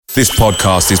This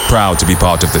podcast is proud to be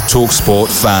part of the TalkSport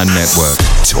Fan Network.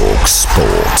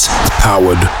 TalkSport.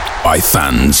 Powered by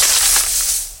fans.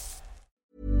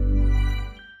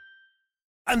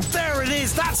 And there it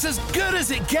is, that's as good as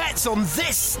it gets on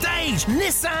this stage.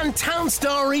 Nissan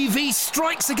Townstar EV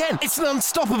strikes again. It's an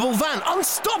unstoppable van,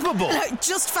 unstoppable.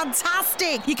 Just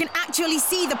fantastic. You can actually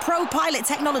see the ProPilot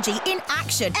technology in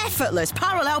action. Effortless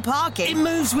parallel parking. It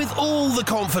moves with all the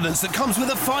confidence that comes with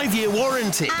a 5-year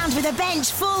warranty. And with a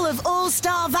bench full of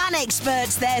all-star van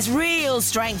experts, there's real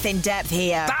strength in depth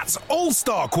here. That's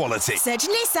all-star quality. Search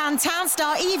Nissan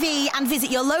Townstar EV and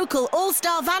visit your local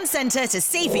all-star van centre to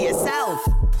see for yourself.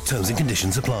 Terms and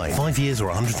conditions apply. 5 years or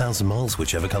 100,000 miles,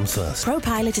 whichever comes first.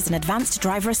 ProPilot is an advanced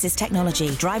driver assist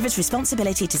technology. Driver's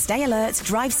responsibility to stay alert,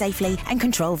 drive safely, and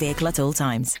control vehicle at all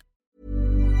times.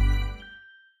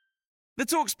 The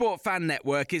TalkSport Fan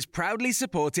Network is proudly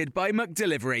supported by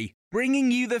McDelivery, bringing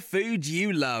you the food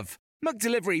you love.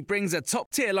 McDelivery brings a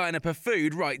top-tier lineup of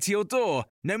food right to your door.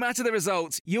 No matter the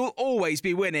result, you'll always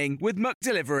be winning with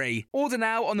McDelivery. Order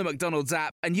now on the McDonald's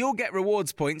app and you'll get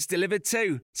rewards points delivered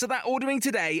too. So that ordering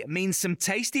today means some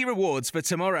tasty rewards for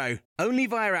tomorrow. Only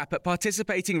via app at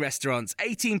participating restaurants.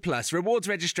 18 plus. Rewards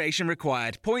registration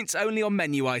required. Points only on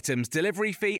menu items.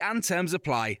 Delivery fee and terms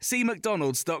apply. See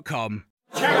mcdonalds.com.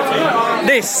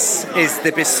 This is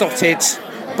the Besotted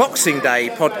Boxing Day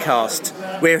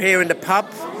podcast. We're here in the pub.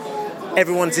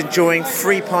 Everyone's enjoying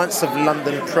 3 pints of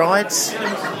London Pride,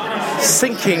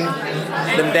 sinking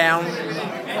them down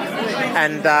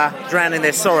and drowning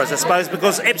their sorrows, I suppose,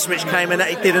 because Ipswich came in and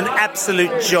it did an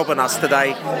absolute job on us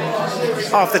today.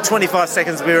 After 25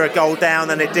 seconds, we were a goal down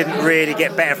and it didn't really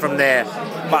get better from there.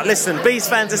 But listen, Bees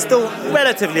fans are still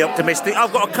relatively optimistic.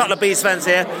 I've got a couple of Bees fans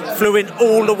here, flew in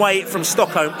all the way from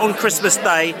Stockholm on Christmas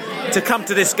Day to come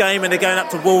to this game, and they're going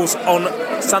up to Wolves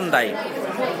on Sunday.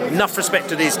 Enough respect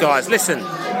to these guys. Listen,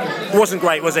 it wasn't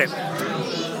great, was it?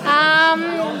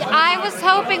 I was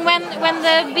hoping when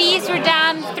the Bees were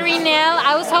down 3-0,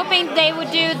 I was hoping they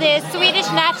would do the Swedish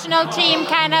national team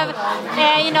kind of,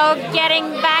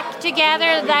 getting back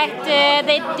together like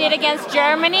they did against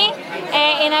Germany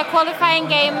in a qualifying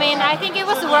game I think it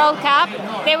was the World Cup.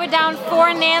 They were down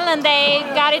 4-0 and they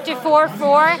got it to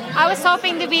 4-4. I was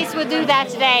hoping the Bees would do that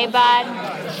today, but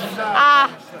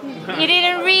it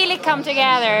didn't really come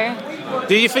together.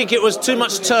 Do you think it was too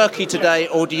much turkey today,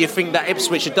 or do you think that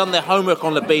Ipswich had done their homework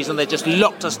on the Bees and they just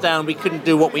locked us down? We couldn't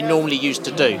do what we normally used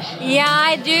to do. Yeah,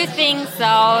 I do think so.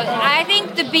 I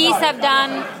think the Bees have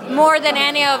done more than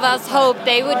any of us hoped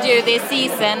they would do this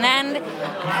season, and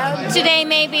today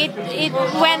maybe it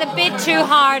went a bit too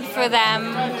hard for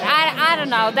them. I don't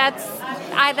know. That's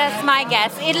my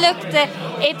guess. It looked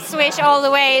Ipswich all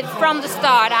the way from the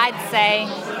start, I'd say.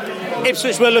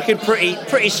 Ipswich were looking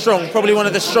pretty strong, probably one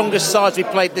of the strongest sides we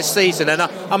played this season. And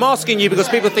I'm asking you because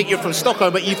people think you're from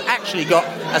Stockholm, but you've actually got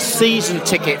a season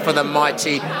ticket for the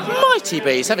mighty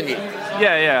Bees, haven't you?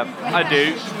 Yeah, I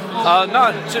do.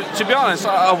 To be honest,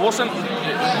 I wasn't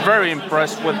very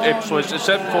impressed with Ipswich,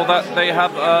 except for that they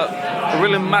have a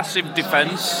really massive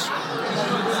defence,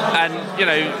 and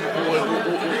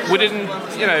we didn't,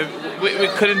 we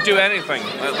couldn't do anything.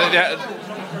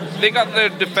 They got their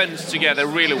defence together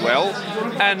really well,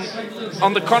 and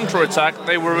on the counter-attack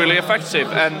they were really effective,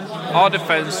 and our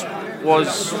defence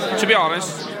was, to be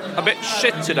honest, a bit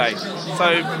shit today. So,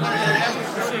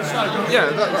 yeah,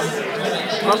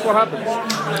 that's what happened.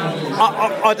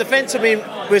 Our defence,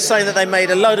 we're saying that they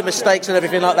made a load of mistakes and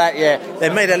everything like that, yeah.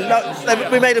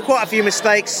 We made quite a few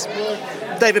mistakes.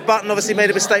 David Button obviously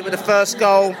made a mistake with the first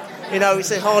goal. He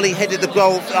said Harley headed the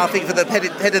goal, I think,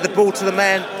 headed the ball to the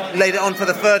man, laid it on for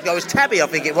the third goal. It was Tabby, I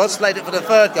think it was, laid it for the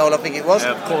third goal, I think it was.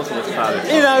 Yeah, of course it was Tabby.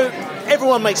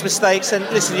 Everyone makes mistakes, and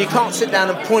listen, you can't sit down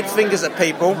and point fingers at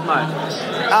people.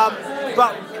 No.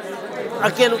 But,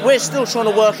 again, we're still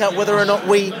trying to work out whether or not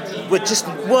we weren't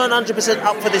 100%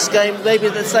 up for this game, maybe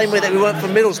the same way that we weren't for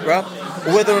Middlesbrough,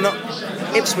 or whether or not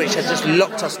Ipswich had just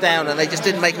locked us down and they just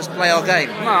didn't make us play our game.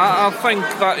 No, I think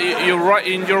that you're right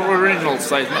in your original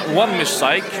statement. One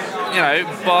mistake,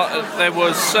 but there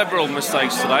were several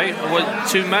mistakes today. There were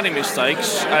too many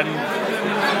mistakes, and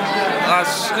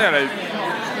that's,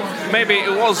 maybe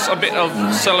it was a bit of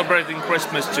celebrating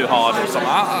Christmas too hard or something.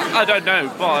 I don't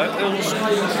know, but it was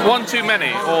one too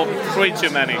many or three too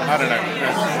many. I don't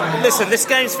know. Listen, this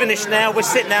game's finished now. We're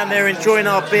sitting down there enjoying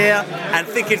our beer and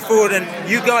thinking forward, and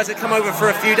you guys have come over for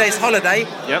a few days holiday,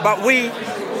 but we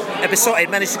at Besotted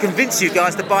managed to convince you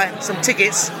guys to buy some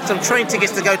train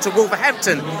tickets to go to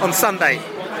Wolverhampton on Sunday.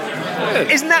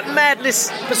 Isn't that madness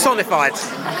personified?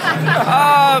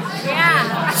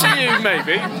 To you,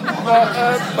 maybe.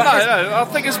 But no, I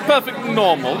think it's perfectly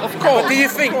normal, of course. But do you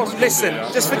think, listen,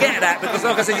 just forget that, because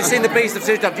like I said, you've seen the Bees of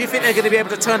 2 times. Do you think they're going to be able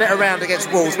to turn it around against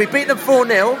Wolves? We beat them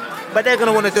 4-0, but they're going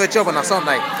to want to do a job on us, aren't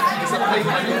they?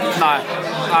 No.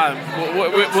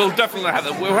 We'll definitely have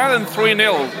them. We had them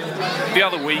 3-0 the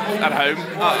other week at home.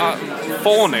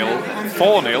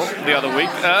 4-0 the other week.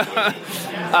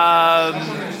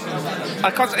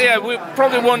 We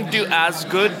probably won't do as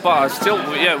good, but still,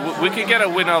 we can get a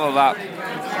win out of that.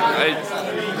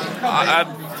 I'm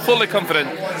fully confident.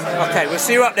 Okay, we'll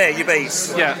see you up there, you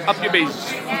Bees. Yeah, up your Bees.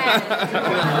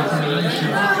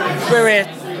 We're here,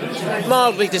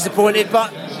 mildly disappointed,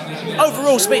 but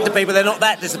overall, speaking to people, they're not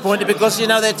that disappointed because,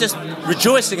 they're just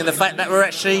rejoicing in the fact that we're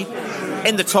actually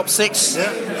in the top 6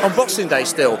 on Boxing Day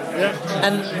still. Yeah.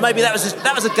 And maybe that was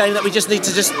a game that we just need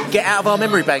to just get out of our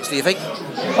memory banks, do you think?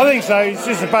 I think so. It's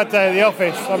just a bad day at the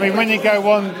office. I mean, when you go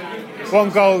one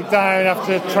goal down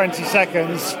after 20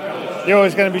 seconds, you're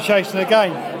always going to be chasing the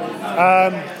game.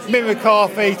 Mick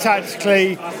McCarthy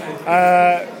tactically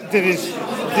did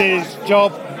his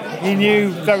job. He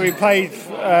knew that we played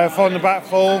from the back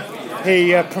four.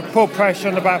 He put pressure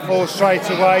on the back four straight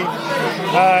away.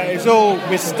 It's all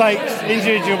mistakes,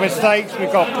 individual mistakes. We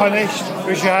got punished,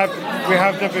 which we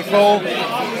have done before.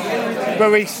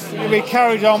 But we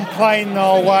carried on playing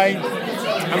our way,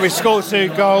 and we scored 2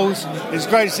 goals. It's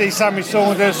great to see Sammy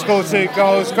Saunders score 2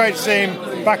 goals. Great to see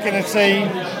him back in the team,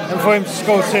 and for him to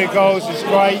score 2 goals is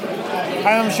great. And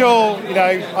I'm sure,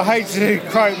 I hate to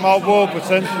quote Mark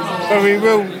Warburton, but we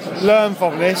will learn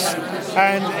from this,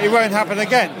 and it won't happen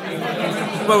again.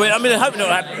 Well, I hope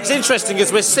not. It's interesting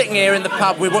because we're sitting here in the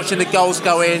pub, we're watching the goals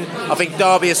go in. I think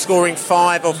Derby are scoring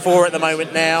 5 or 4 at the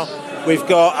moment now. We've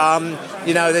got,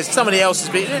 there's somebody else's.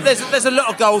 There's a lot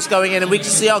of goals going in, and we can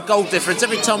see our goal difference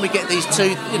every time we get these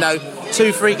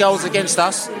 2-3 goals against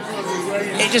us.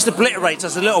 It just obliterates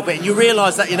us a little bit, and you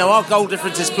realise that our goal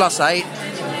difference is +8,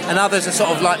 and others are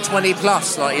sort of like 20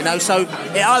 plus, So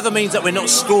it either means that we're not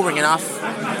scoring enough,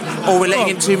 or we're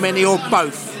letting in too many, or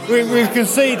both. We've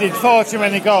conceded far too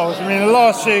many goals. I mean, the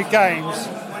last 2 games,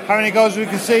 how many goals have we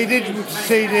conceded? We've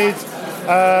conceded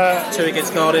 2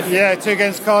 against Cardiff. Yeah, 2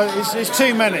 against Cardiff. It's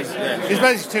too many. Yeah. It's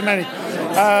basically too many.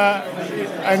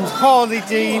 And Harley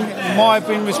Dean might have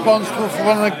been responsible for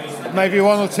maybe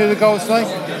 1 or 2 of the goals today.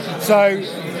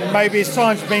 So maybe it's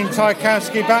time to bring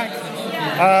Tarkowski back.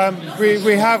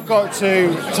 We have got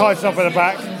to tighten up at the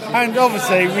back. And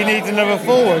obviously we need another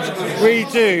forward. We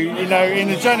do, in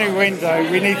the January window,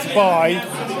 we need to buy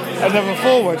another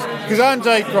forward. Because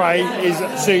Andre Gray is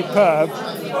superb,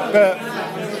 but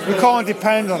we can't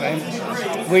depend on him.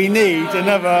 We need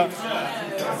another.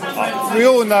 We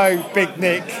all know Big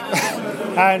Nick,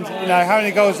 and how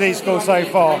many goals he scored so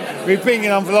far. We've been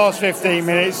on for the last 15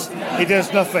 minutes. He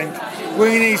does nothing.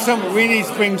 We need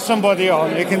to bring somebody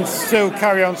on who can still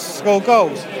carry on to score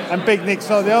goals. And Big Nick's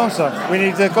not the answer. We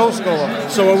need a goal scorer.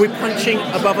 So are we punching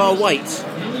above our weight?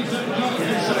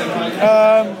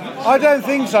 I don't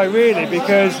think so, really,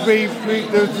 because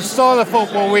the style of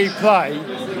football we play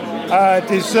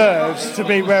deserves to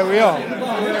be where we are.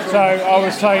 So I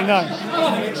would say no.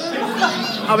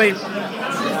 I mean,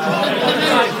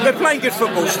 we're playing good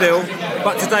football still,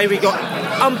 but today we got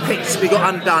unpicked, we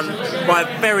got undone by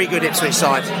a very good Ipswich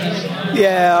side.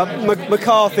 Yeah,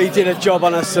 McCarthy did a job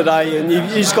on us today, and you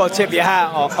just got to tip your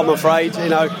hat off, I'm afraid.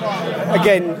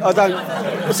 Again,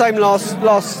 same last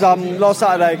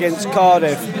Saturday against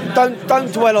Cardiff.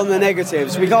 Don't dwell on the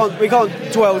negatives. We can't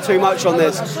dwell too much on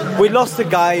this. We lost the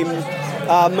game.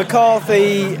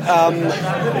 McCarthy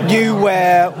knew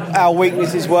where our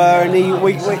weaknesses were, and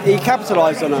he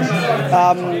capitalised on them.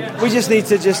 We just need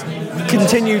to just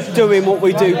continue doing what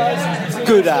we do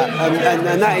good at,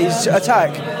 and that is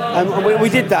attack. And we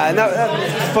did that, and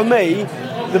that, for me,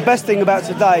 the best thing about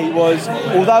today was,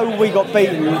 although we got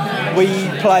beaten, we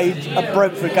played a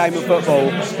Brentford game of football,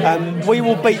 and we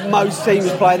will beat most teams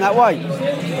playing that way.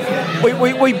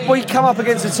 We come up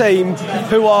against a team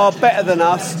who are better than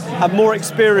us, have more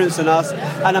experience than us,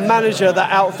 and a manager that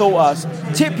outthought us.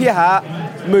 Tip your hat,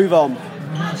 move on.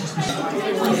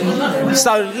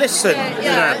 So listen,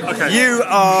 you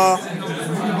are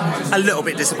a little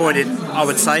bit disappointed, I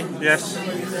would say. Yes.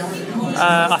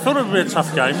 I thought it would be a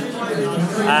tough game,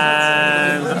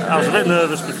 and I was a bit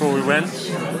nervous before we went,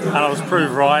 and I was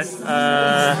proved right.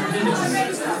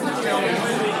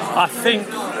 I think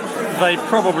they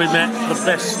probably met the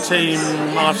best team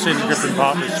I've seen at Griffin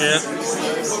Park this year,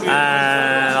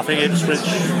 and I think Ipswich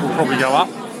will probably go up.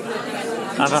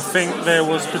 and I think there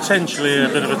was potentially a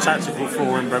bit of a tactical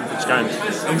flaw in Brentford's game.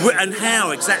 And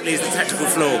how exactly is the tactical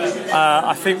flaw?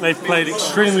 I think they've played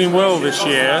extremely well this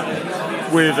year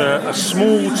with a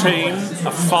small team,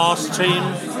 a fast team,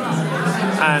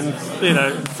 and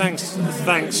thanks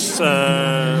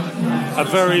a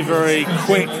very, very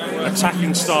quick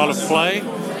attacking style of play,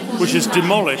 which has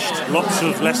demolished lots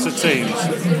of Leicester teams.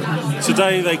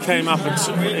 Today they came up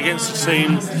against a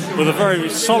team with a very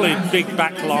solid big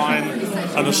back line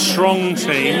and a strong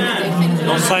team.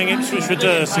 Not saying Ipswich were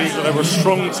dirty, but they were a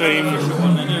strong team.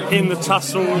 In the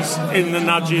tussles, in the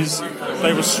nudges,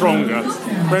 they were stronger.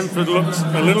 Brentford looked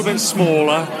a little bit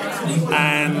smaller,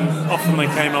 and often they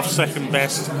came off second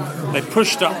best. They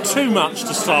pushed up too much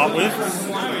to start with.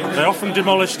 They often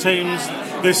demolished teams.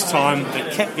 This time they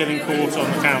kept getting caught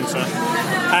on the counter,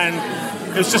 and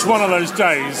it was just one of those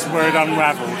days where it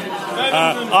unravelled.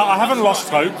 I haven't lost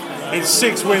hope. It's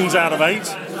 6 wins out of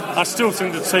 8. I still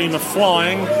think the team are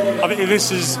flying. I think this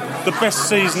is the best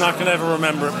season I can ever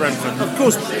remember at Brentford. Of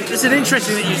course, it's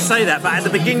interesting that you say that, but at the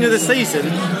beginning of the season,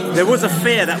 there was a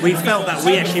fear that we felt that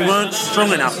we actually weren't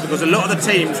strong enough, because a lot of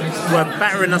the teams were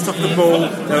battering us off the ball.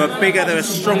 They were bigger, they were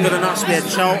stronger than us. We had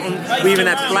Charlton, we even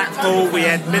had Blackpool, we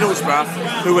had Middlesbrough,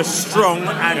 who were strong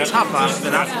and tougher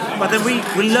than us. But then we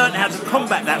learned how to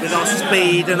combat that with our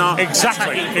speed and our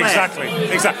Exactly.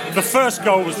 The first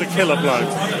goal was the killer blow.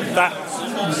 That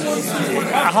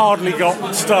hardly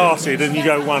got started and you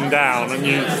go one down and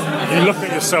you look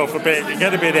at yourself a bit, you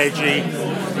get a bit edgy.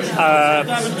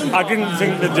 I didn't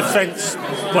think the defence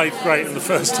played great in the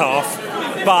first half,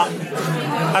 but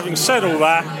having said all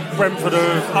that, Brentford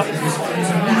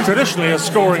traditionally are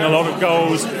scoring a lot of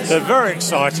goals. They're very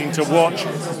exciting to watch,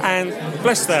 and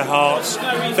bless their hearts,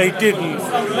 they didn't,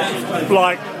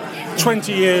 like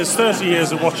 20 years, 30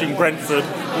 years of watching Brentford,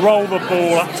 roll the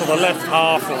ball up to the left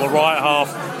half or the right half,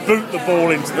 boot the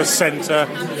ball into the centre,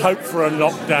 hope for a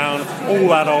knockdown, all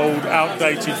that old,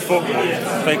 outdated football.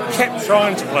 They kept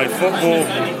trying to play football.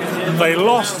 They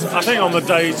lost, I think, on the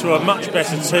day to a much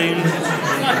better team.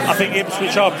 I think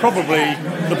Ipswich are probably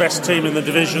the best team in the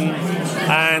division,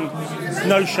 and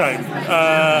no shame.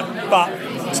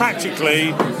 But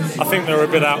tactically, I think they're a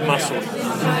bit out-muscled.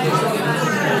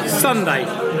 Sunday,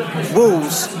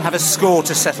 Wolves have a score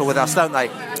to settle with us, don't they?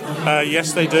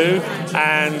 Yes, they do,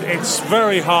 and it's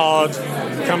very hard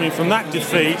coming from that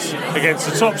defeat against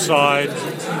the top side,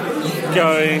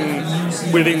 going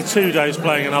within 2 days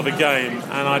playing another game,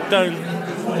 and I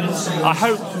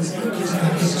hope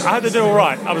they do all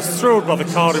right. I was thrilled by the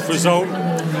Cardiff result.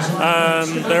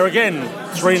 They're again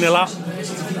 3-0 up,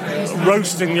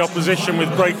 roasting the opposition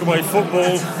with breakaway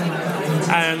football,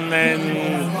 and then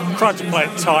tried to play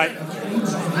it tight,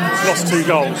 lost 2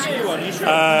 goals.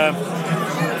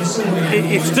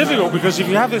 It's difficult because if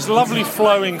you have this lovely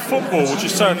flowing football, which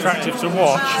is so attractive to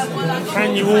watch,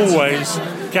 can you always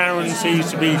guarantee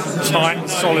to be tight and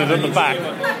solid at the back?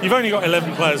 You've only got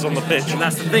 11 players on the pitch. And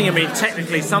that's the thing. I mean,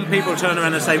 technically, some people turn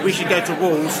around and say we should go to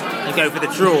Wolves and go for the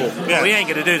draw. Yeah. We ain't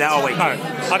going to do that, are we? No,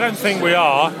 I don't think we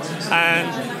are. And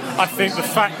I think the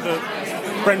fact that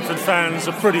Brentford fans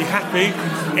are pretty happy,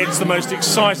 it's the most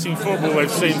exciting football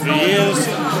they've seen for years.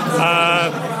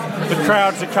 The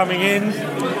crowds are coming in.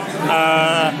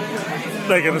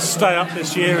 They're going to stay up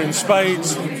this year in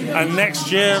spades, and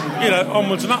next year,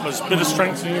 onwards and upwards. Bit of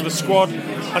strengthening of the squad.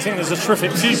 I think there's a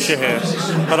terrific future here,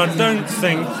 but I don't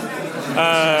think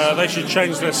they should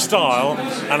change their style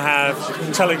and have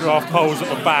telegraph poles at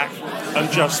the back and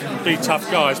just be tough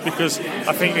guys, because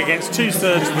I think against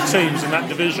 2/3 of the teams in that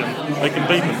division, they can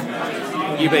beat them.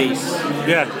 You bees.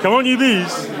 Yeah, come on, you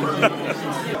bees.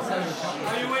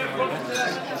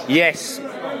 Yes,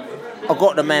 I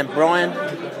got the man Brian,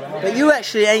 but you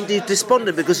actually ain't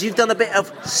despondent because you've done a bit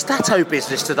of stato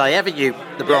business today, haven't you,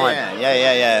 the Brian?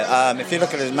 Yeah. If you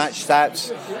look at his match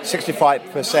stats,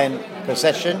 65%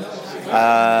 possession,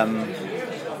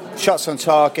 shots on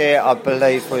target, I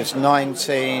believe, was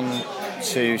 19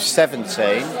 to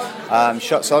 17.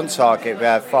 Shots on target, we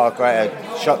have far greater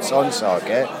shots on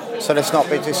target, so let's not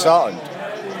be disheartened.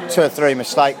 2 or 3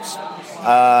 mistakes.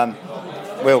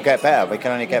 We'll get better. We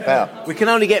can only get better. We can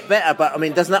only get better, but I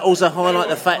mean, doesn't that also highlight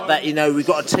the fact that we've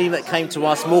got a team that came to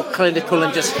us more clinical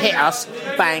and just hit us,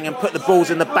 bang, and put the balls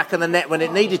in the back of the net when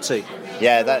it needed to?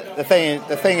 Yeah, the thing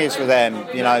is with them,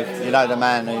 the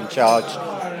man in charge,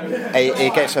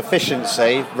 he gets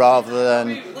efficiency rather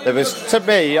than. To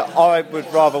me, I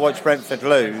would rather watch Brentford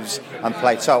lose and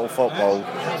play total football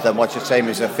than watch a team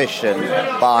who's efficient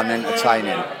but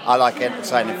unentertaining. I like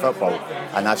entertaining football,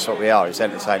 and that's what we are, it's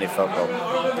entertaining football.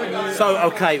 So,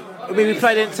 okay, we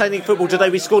played entertaining football today.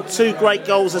 We scored 2 great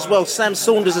goals as well. Sam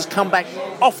Saunders has come back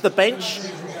off the bench.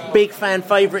 Big fan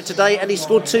favourite today, and he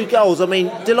scored 2 goals. I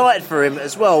mean, delighted for him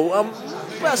as well.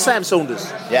 Well, Sam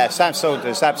Saunders. Yeah, Sam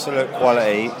Saunders, absolute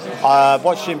quality. I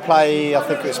watched him play, I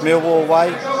think it was Millwall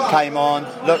away, came on,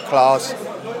 looked class.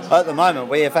 At the moment,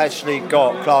 we have actually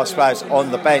got class players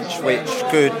on the bench which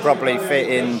could probably fit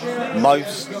in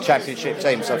most championship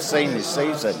teams I've seen this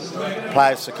season.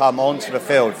 Players to come onto the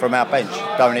field from our bench,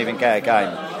 don't even get a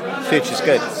game. Future's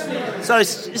good. So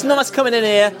it's nice coming in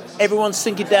here, everyone's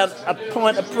sinking down a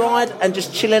pint of pride and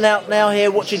just chilling out now here,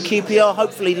 watching QPR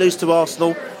hopefully lose to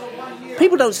Arsenal.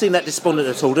 People don't seem that despondent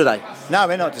at all, do they? No,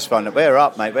 we're not despondent. We're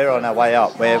up, mate. We're on our way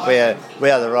up. We are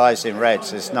the rising Reds.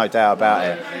 There's no doubt about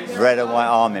it. Red and white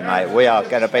army, mate. We are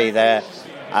going to be there,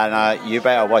 and you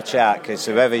better watch out because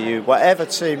whatever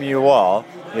team you are,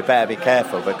 you better be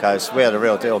careful because we are the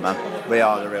real deal, man. We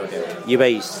are the real deal. You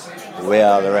bees. We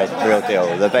are the real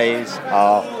deal. The bees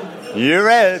are you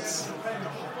Reds.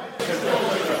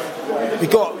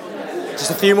 We've got just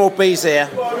a few more bees here.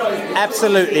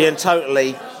 Absolutely and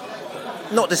totally.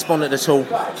 Not despondent at all.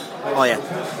 Oh yeah.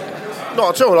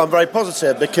 Not at all. I'm very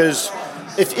positive because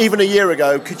if even a year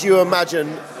ago, could you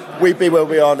imagine we'd be where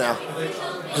we are now?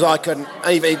 Because I couldn't.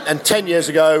 And 10 years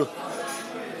ago,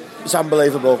 it's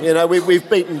unbelievable. You know, we've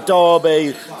beaten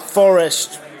Derby,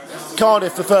 Forest,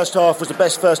 Cardiff. The first half was the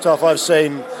best first half I've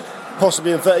seen,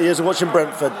 possibly in 30 years of watching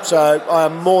Brentford. So I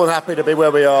am more than happy to be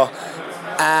where we are.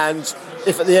 And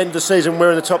if at the end of the season we're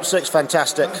in the top 6,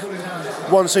 fantastic.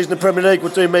 One season in the Premier League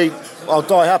would do me. I'll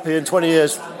die happy in 20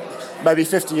 years, maybe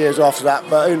 50 years after that,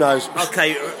 but who knows?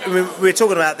 Okay, we're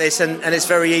talking about this, and it's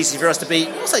very easy for us to be,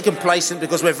 I'll say complacent,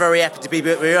 because we're very happy to be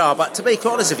where we are, but to be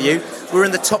quite honest with you, we're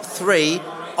in the top 3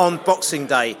 on Boxing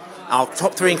Day, our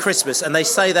top 3 in Christmas, and they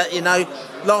say that, you know,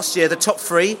 last year the top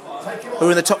 3, who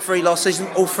were in the top 3 last season,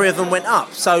 all 3 of them went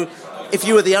up. So if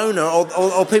you were the owner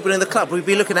or people in the club, we'd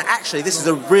be looking at, actually, this is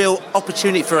a real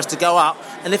opportunity for us to go up,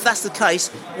 and if that's the case,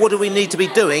 what do we need to be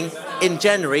doing in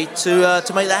January to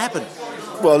make that happen?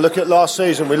 Well, look at last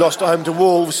season. We lost at home to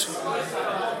Wolves.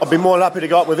 I'd be more than happy to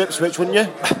go up with Ipswich, wouldn't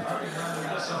you?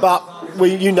 But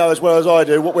you know as well as I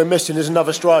do, what we're missing is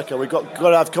another striker. We've got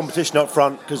to have competition up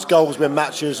front because goals win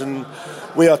matches, and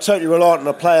we are totally reliant on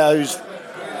a player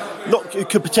who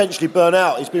could potentially burn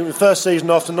out. He's been the first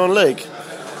season after non-league.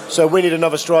 So we need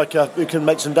another striker who can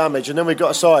make some damage, and then we've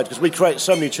got a side because we create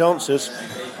so many chances.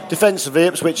 Defensively,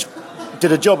 Ipswich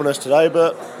did a job on us today,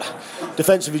 but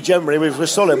defensively generally we're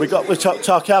solid. We've got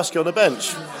Tarkowski on the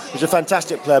bench. He's a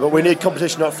fantastic player, but we need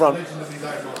competition up front.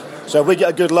 So if we get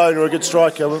a good loan or a good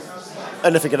striker,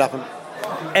 anything can happen.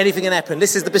 Anything can happen.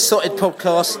 This is the Besotted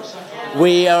podcast.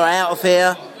 We are out of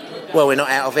here. Well, we're not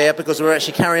out of here because we're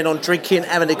actually carrying on drinking,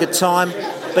 having a good time.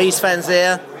 Bees fans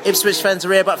here, Ipswich fans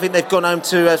are here, but I think they've gone home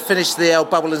to finish the old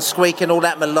bubble and squeak and all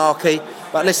that malarkey.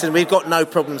 But listen, we've got no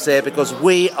problems there because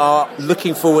we are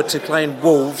looking forward to playing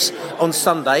Wolves on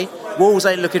Sunday. Wolves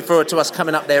ain't looking forward to us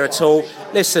coming up there at all.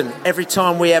 Listen, every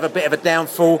time we have a bit of a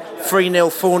downfall, 3-0,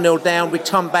 4-0 down, we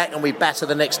come back and we batter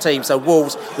the next team. So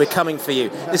Wolves, we're coming for you.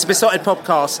 This is Besotted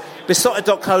Podcast,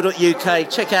 besotted.co.uk.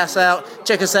 Check us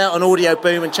out on Audio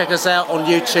Boom, and check us out on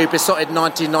YouTube, Besotted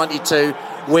 1992.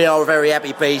 We are very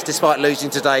happy bees, despite losing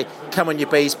today. Come on, you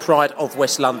bees, pride of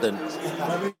West London.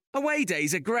 Away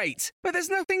days are great, but there's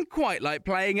nothing quite like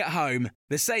playing at home.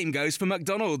 The same goes for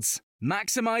McDonald's.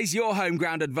 Maximise your home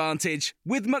ground advantage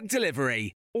with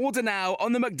McDelivery. Order now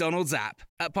on the McDonald's app.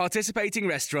 At participating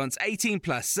restaurants, 18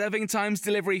 plus, serving times,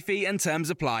 delivery fee and terms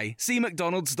apply. See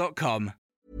mcdonalds.com.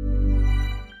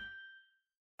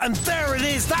 And there it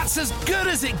is, that's as good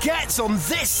as it gets on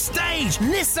this stage.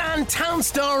 Nissan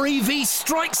Townstar EV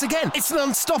strikes again. It's an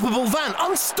unstoppable van,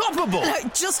 unstoppable.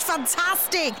 Just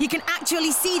fantastic. You can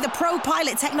actually see the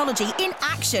ProPilot technology in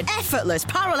action. Effortless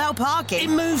parallel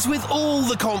parking. It moves with all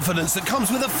the confidence that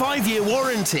comes with a 5-year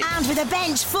warranty. And with a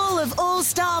bench full of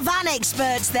all-star van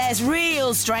experts, there's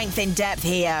real strength in depth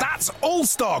here. That's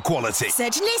all-star quality.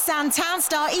 Search Nissan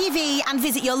Townstar EV and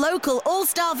visit your local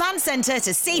all-star van centre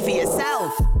to see for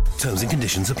yourself. Terms and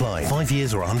conditions apply. 5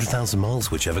 years or 100,000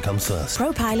 miles, whichever comes first.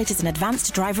 ProPilot is an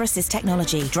advanced driver assist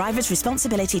technology. Driver's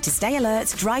responsibility to stay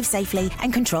alert, drive safely,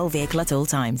 and control vehicle at all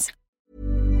times.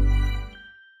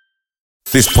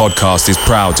 This podcast is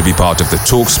proud to be part of the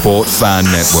TalkSport Fan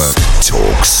Network.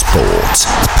 TalkSport.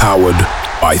 Powered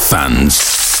by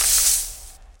fans.